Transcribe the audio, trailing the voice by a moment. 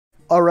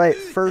Alright,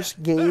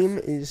 first game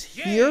is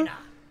here.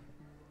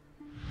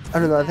 I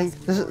don't know, I think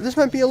this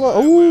might be a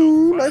lot.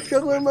 Ooh, knife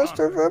juggler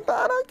muster for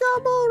battle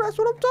combo. That's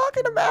what I'm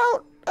talking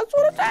about. That's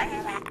what I'm talking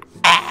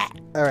about.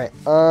 Alright,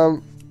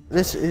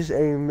 this is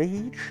a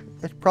mage.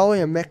 It's probably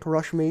a mech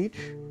rush mage.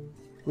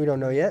 We don't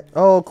know yet.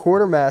 Oh,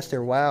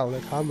 quartermaster. Wow, the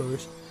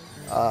combos.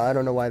 I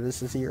don't know why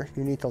this is here.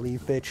 You need to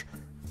leave, bitch.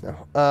 No.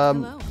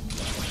 Hello.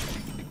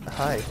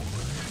 Hi.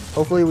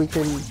 Hopefully we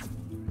can...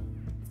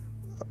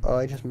 Oh,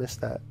 I just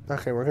missed that.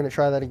 Okay, we're gonna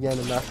try that again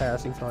and not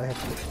pass until I hit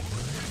it.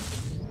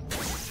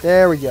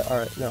 There we go.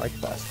 Alright, now I can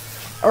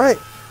pass. Alright.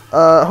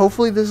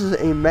 Hopefully this is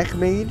a mech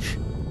mage,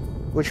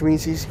 which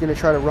means he's gonna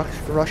try to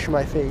rush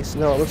my face.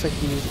 No, it looks like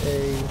he's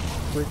a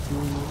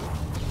freaking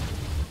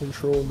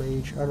control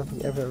mage. I don't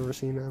think I've ever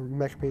seen a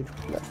mech mage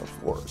with that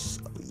before,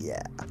 so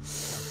yeah.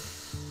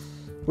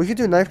 We could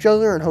do knife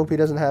juggler and hope he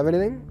doesn't have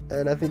anything,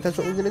 and I think that's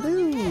what we're gonna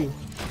do.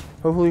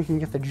 Hopefully we can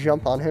get the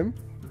jump on him.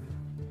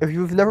 If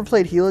you've never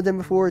played Healadin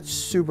before, it's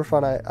super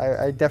fun.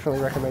 I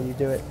definitely recommend you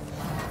do it.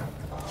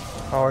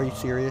 Oh, are you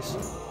serious?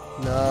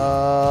 No.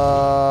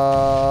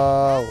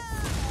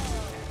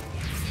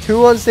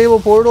 2 unstable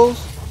portals?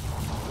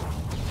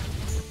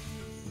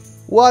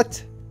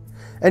 What?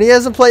 And he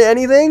hasn't played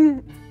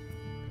anything?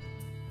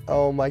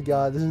 Oh my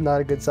god, this is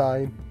not a good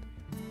sign.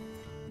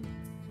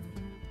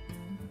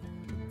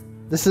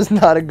 This is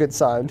not a good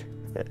sign.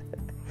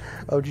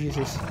 Oh,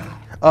 Jesus.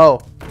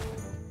 Oh.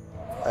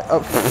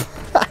 Oh.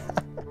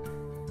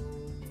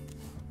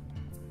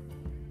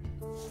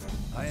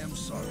 I am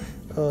sorry.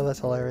 Oh, that's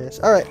hilarious.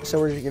 Alright, so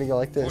we're just gonna go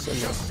like this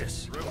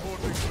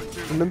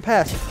and then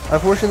pass.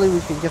 Unfortunately, we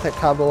can get that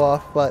combo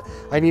off, but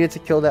I needed to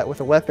kill that with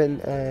a weapon,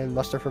 and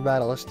muster for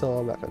battle is still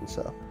a weapon,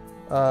 so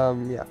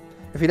yeah.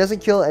 If he doesn't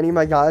kill any of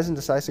my guys and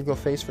decides to go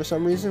face for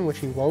some reason, which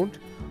he won't.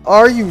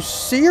 Are you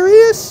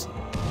serious?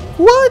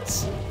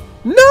 What?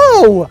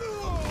 No!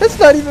 That's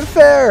not even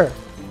fair!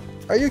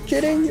 Are you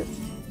kidding?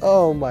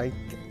 Oh my...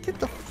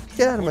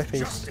 Get out of my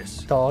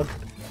face, dog.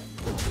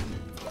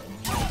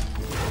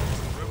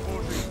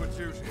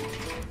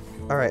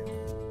 Alright.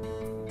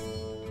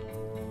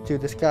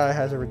 Dude, this guy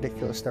has a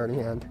ridiculous starting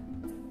hand.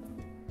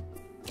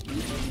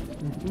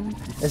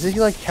 Is he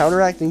like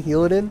counteracting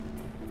Healadin?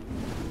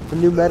 The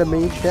new meta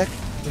mage deck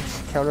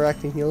is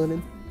counteracting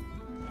Healadin.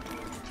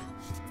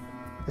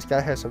 This guy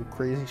has some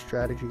crazy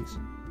strategies.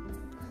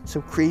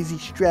 Some crazy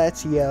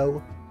strats,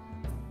 yo.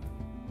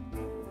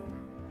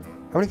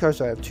 How many cards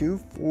do I have? 2,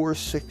 4,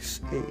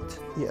 6, 8.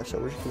 Yeah, so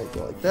we're just gonna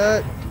go like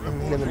that.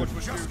 And hit him in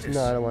the...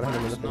 No, I don't want to hit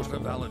him in the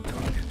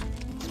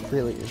face.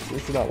 Really,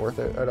 it's not worth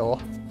it at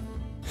all.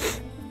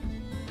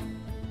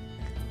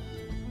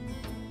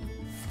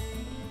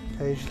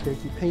 Okay, just gonna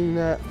keep pinging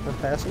that. I'm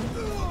passing.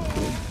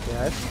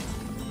 Yes.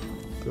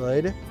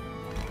 Good.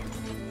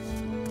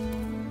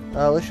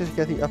 Let's just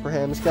get the upper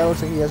hand. This guy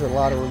looks like he has a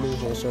lot of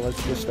removal, so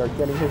let's just start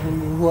getting his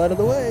removal out of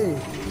the way.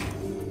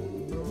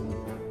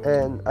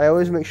 And I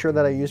always make sure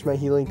that I use my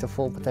healing to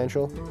full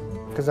potential,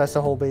 because that's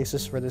the whole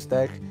basis for this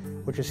deck,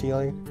 which is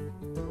healing.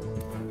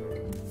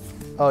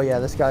 Oh yeah,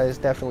 this guy is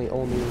definitely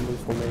only a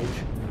removable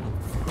mage.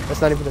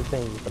 That's not even a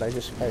thing, but I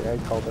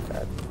called it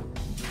that.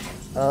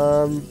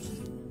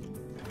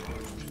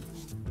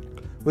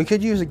 We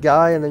could use a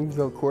guy and then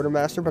go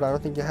quartermaster, but I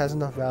don't think it has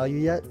enough value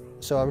yet.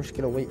 So I'm just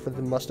gonna wait for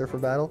the muster for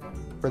battle,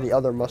 for the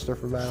other muster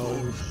for battle.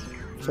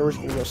 So we're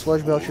just gonna go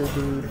sludge belcher,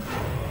 dude,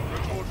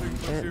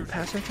 and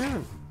pass our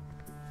turn.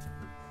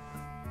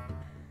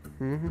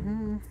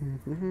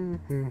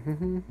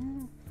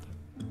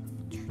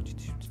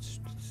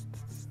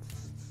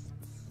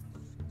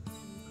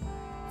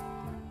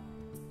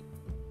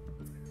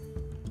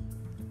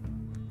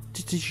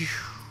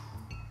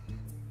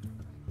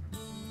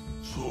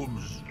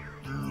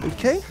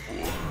 Okay.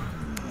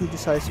 He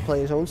decides to play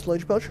his own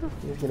sludge belcher.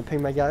 He's gonna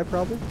ping my guy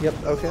probably. Yep,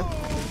 okay.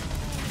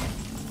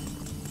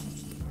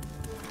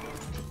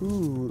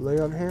 Ooh, lay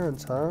on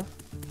hands, huh?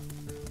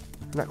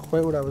 Not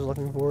quite what I was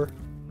looking for.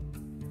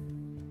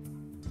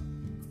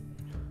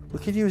 We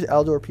could use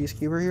Aldor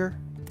Peacekeeper here.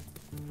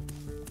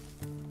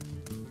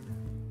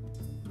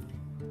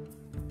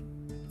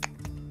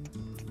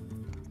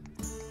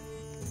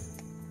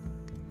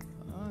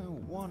 I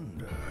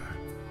wonder.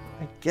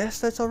 I guess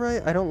that's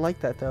alright. I don't like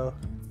that though.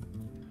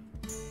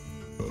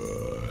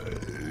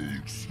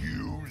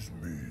 Excuse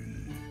me.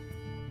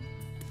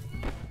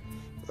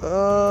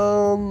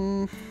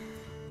 I'm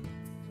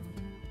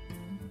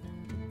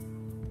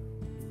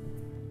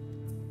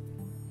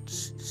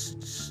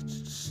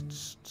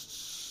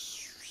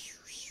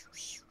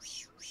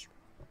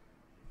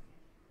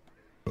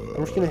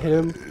just gonna hit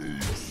him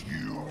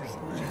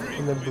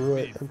and then brew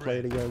it and play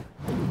it again.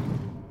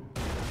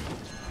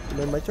 And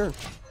then my turn.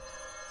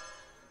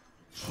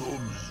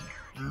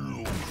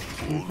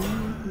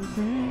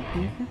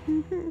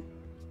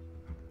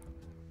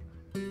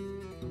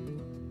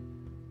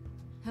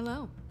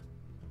 Hello.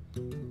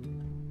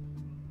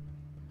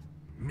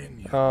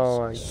 Oh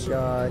my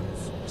god.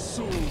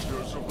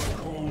 Soldiers of the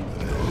cold.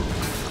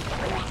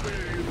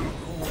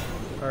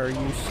 Are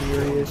you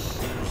serious?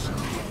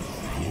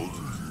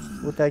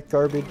 With that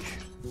garbage?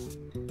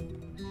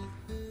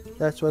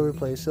 That's why we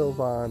play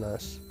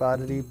Sylvanas.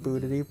 Badity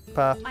bootity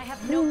pa. I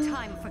have no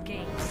time for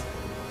games.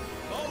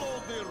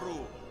 Follow the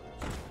rules.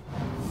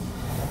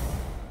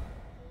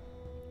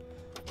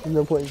 There's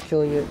no point in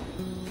killing it.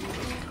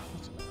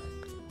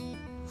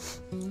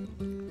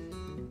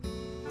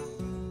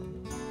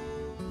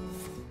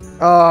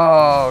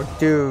 Oh,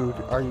 dude,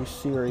 are you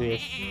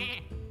serious?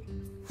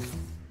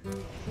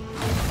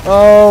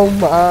 Oh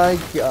my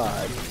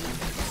god.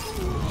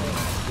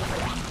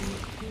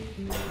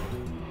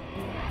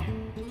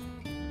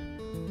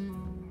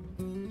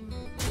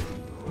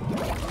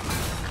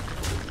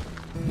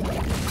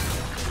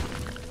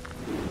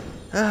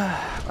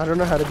 I don't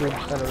know how to do.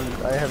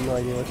 I have no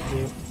idea what to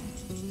do.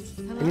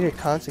 I need to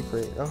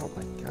consecrate. Oh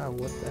my god,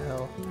 what the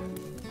hell?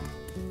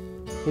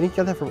 You didn't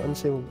get that from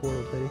Unstable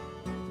Portal, did he?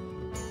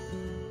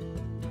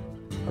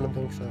 I don't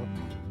think so.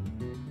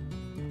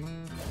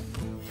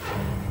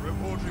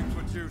 Reporting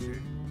for duty.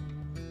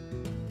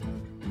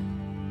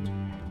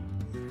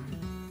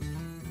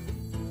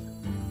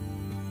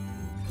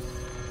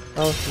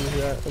 I'll do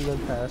that and then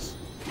pass.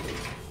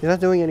 He's not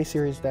doing any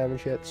serious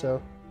damage yet,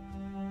 so.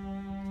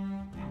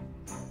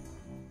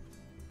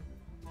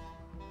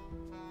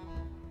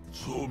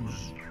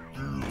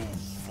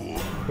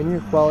 We need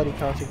a quality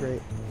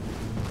consecrate.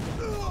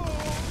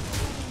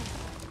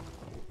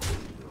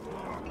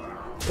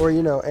 Or,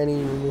 you know, any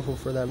removal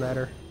for that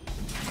matter.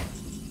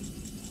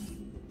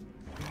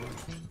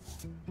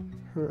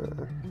 You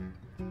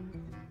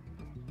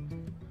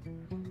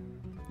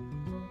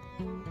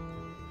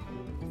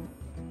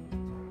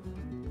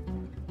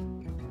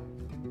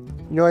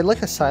know, I'd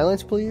like a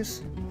silence,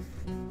 please.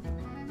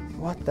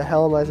 What the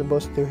hell am I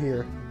supposed to do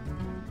here?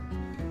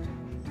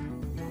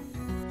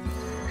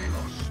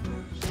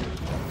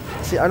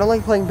 See, I don't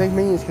like playing big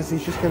minions because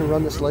he's just going to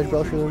run the Sludge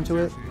Belcher into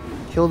it,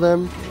 kill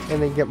them,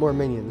 and then get more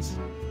minions.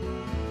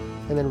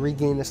 And then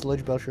regain the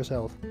Sludge Belcher's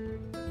health.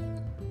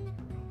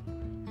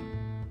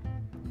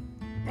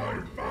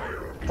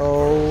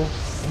 Oh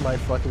my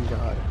fucking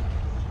god.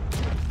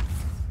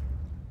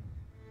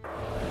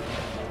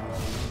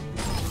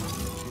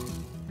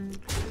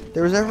 If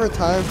there was ever a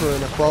time for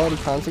an equality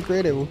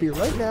consecrate, it would be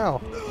right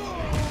now.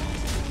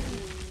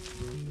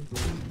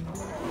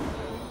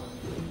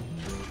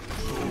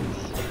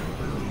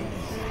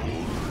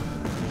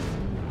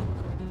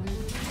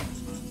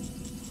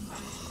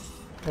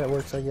 That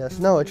works, I guess.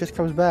 No, it just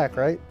comes back,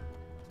 right?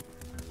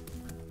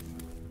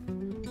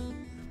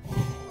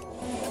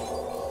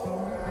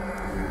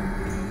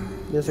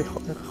 There's a...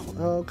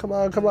 Oh, come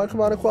on, come on,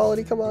 come on,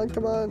 equality, come on,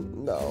 come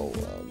on. No,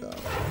 oh god.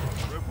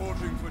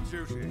 Reporting for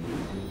duty.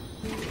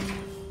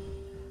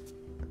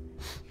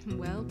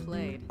 Well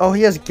played. Oh,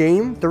 he has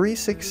game? 3,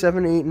 6,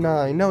 7, 8,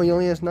 9. No, he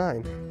only has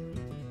 9.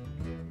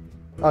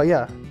 Oh,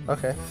 yeah.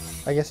 Okay.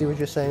 I guess he was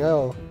just saying,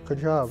 oh, good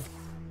job.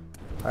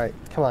 Alright,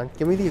 come on.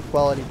 Give me the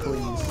equality,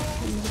 please.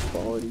 Please,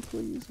 equality,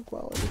 please.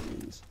 Equality,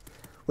 please.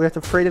 We have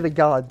to pray to the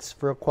gods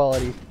for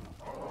equality.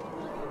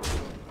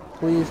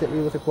 Please hit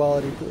me with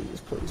equality,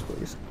 please, please,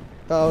 please.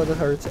 Oh, that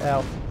hurts.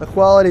 Ow.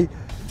 Equality!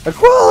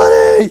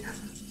 Equality!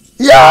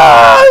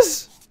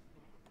 Yes!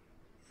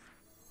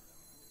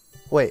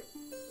 Wait.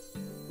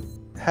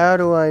 How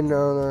do I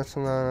know that's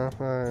not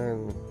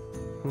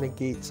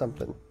negate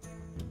something?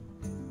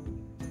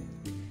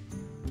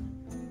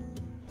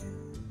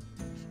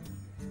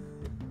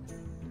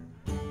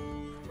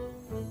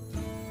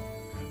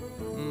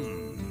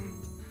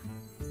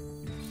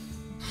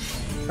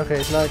 Okay,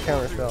 it's not a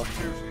counter spell.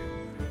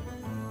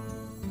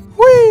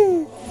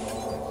 Whee!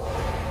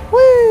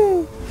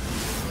 Whee!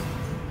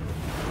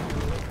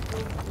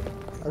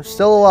 I'm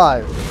still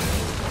alive.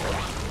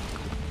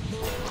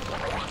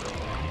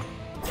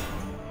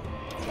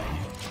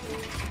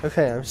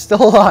 Okay, I'm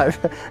still alive.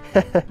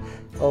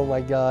 Oh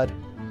my god.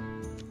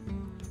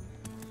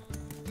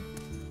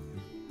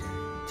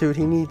 Dude,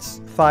 he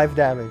needs 5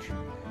 damage.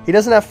 He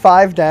doesn't have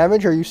 5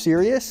 damage? Are you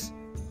serious?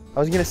 I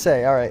was gonna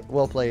say, alright,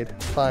 well played.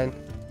 Fine.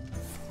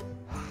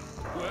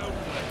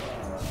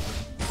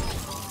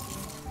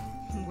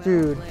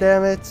 Dude,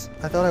 damn it.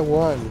 I thought I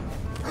won.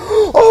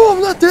 Oh,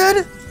 I'm not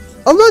dead!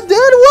 I'm not dead?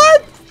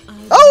 What?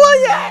 Oh my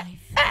god!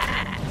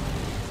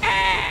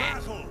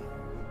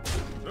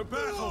 The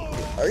battle.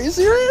 Are you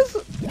serious?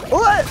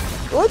 What?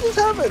 What just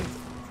happened?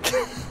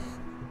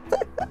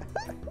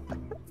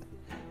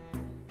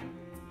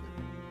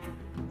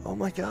 Oh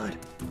my god.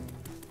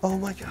 Oh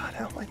my god,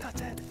 how am I not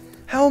dead?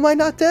 How am I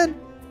not dead?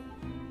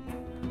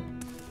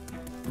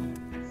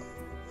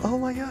 Oh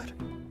my god.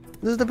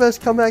 This is the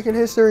best comeback in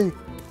history.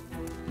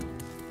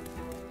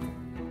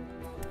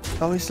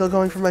 Oh, he's still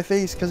going for my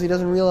face because he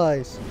doesn't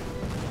realize.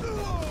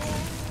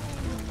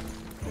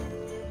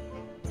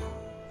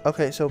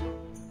 Okay, so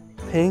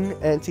ping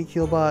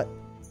anti-kill bot.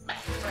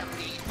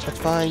 That's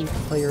fine.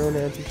 Play your own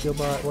anti-kill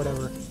bot,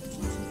 whatever.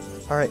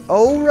 Alright.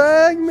 Oh,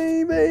 rag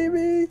me,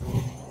 baby.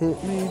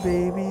 Hit me,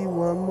 baby,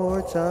 one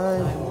more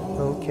time.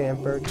 Oh,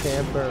 camper,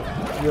 camper,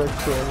 you're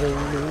killing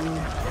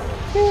me.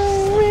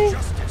 Killing me.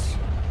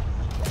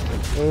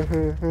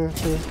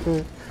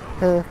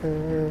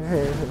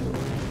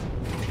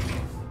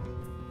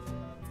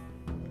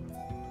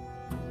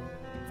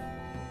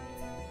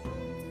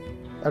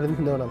 I don't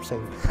even know what I'm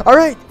saying.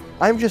 Alright!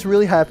 I'm just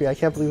really happy. I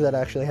can't believe that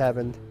actually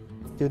happened.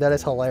 Dude, that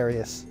is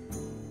hilarious.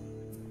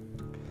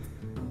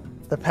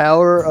 The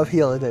power of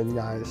Healadin,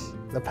 guys.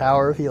 The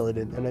power of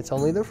Healadin. And it's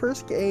only the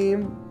first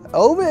game.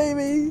 Oh,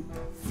 baby!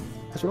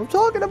 That's what I'm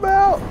talking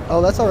about!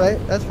 Oh, that's alright.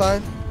 That's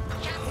fine.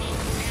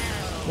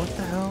 What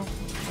the hell?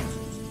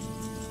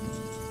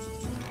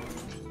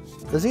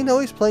 Does he know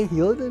he's playing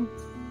Healadin?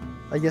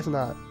 I guess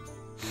not.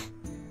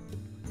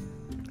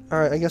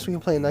 Alright, I guess we can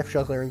play a knife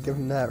juggler and give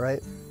him that,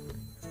 right?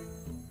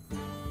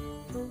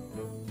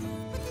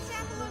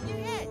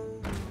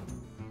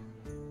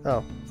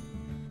 Oh.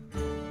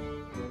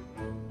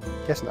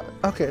 Guess not.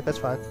 Okay, that's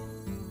fine.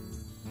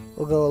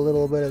 We'll go a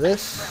little bit of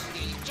this.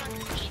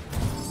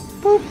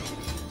 Boop.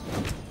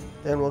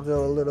 Then we'll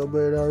go a little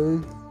bit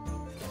of...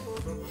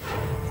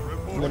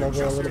 And then I'll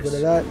go a little bit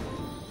of that.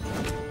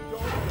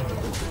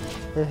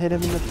 And hit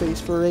him in the face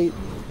for 8.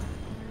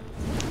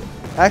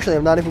 Actually,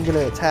 I'm not even going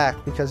to attack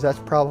because that's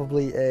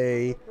probably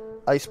a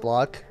ice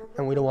block.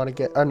 And we don't want to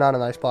get... not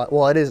an ice block.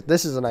 Well, it is.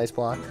 This is an ice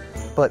block.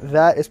 But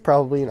that is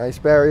probably an ice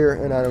barrier,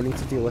 and I don't need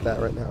to deal with that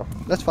right now.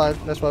 That's fine.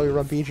 That's why we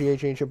run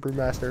BGH Ancient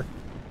Brewmaster.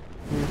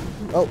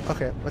 Oh,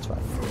 okay. That's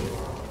fine.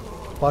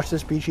 Watch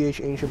this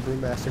BGH Ancient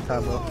Brewmaster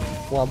combo.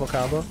 Wombo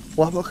combo.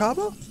 Wombo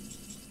combo?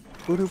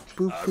 Boop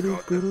boop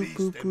boop boop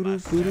boop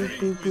boop boop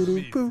boop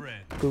boop boop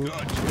boom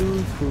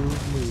boom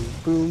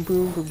boom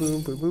boom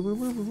boom boom boom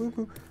boom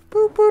boom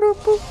boop boop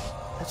boop.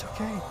 That's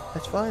okay.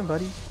 That's fine,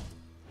 buddy.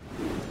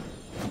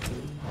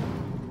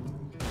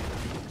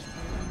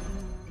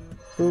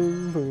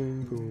 Boom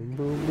boom boom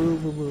boom boom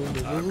boom boom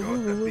boom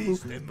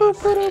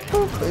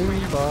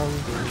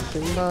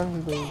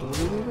boom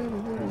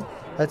boom.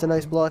 That's a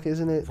nice block,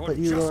 isn't it? But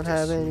you don't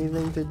have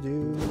anything to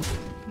do.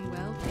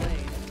 Well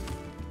played.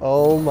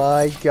 Oh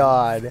my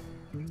god.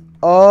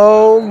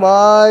 Oh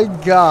my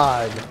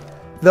god.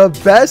 The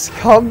best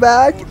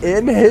comeback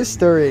in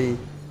history.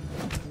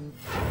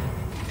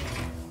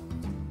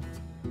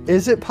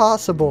 Is it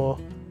possible?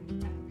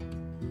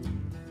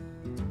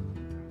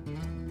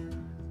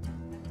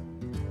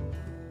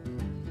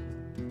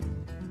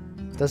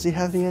 Does he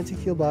have the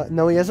anti-heal bot?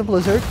 No, he has a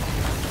blizzard.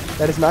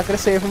 That is not going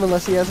to save him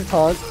unless he has a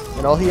taunt.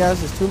 And all he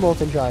has is 2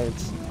 Molten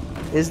Giants.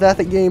 Is that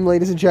the game,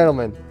 ladies and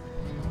gentlemen?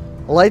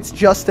 Light's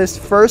Justice,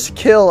 first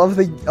kill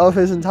of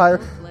his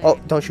entire... Oh,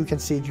 don't you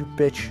concede, you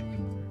bitch.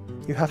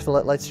 You have to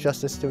let Light's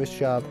Justice do his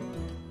job.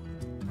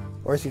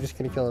 Or is he just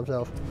going to kill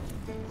himself?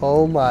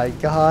 Oh my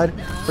god.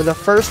 For the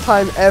first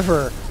time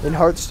ever in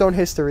Hearthstone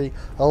history,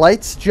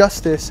 Light's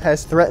Justice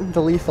has threatened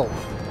the lethal.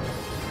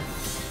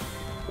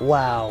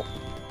 Wow.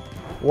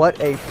 What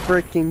a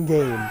freaking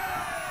game.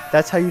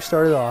 That's how you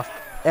started off.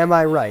 Am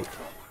I right?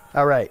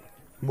 Alright.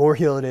 More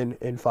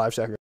Healadin in 5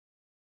 seconds.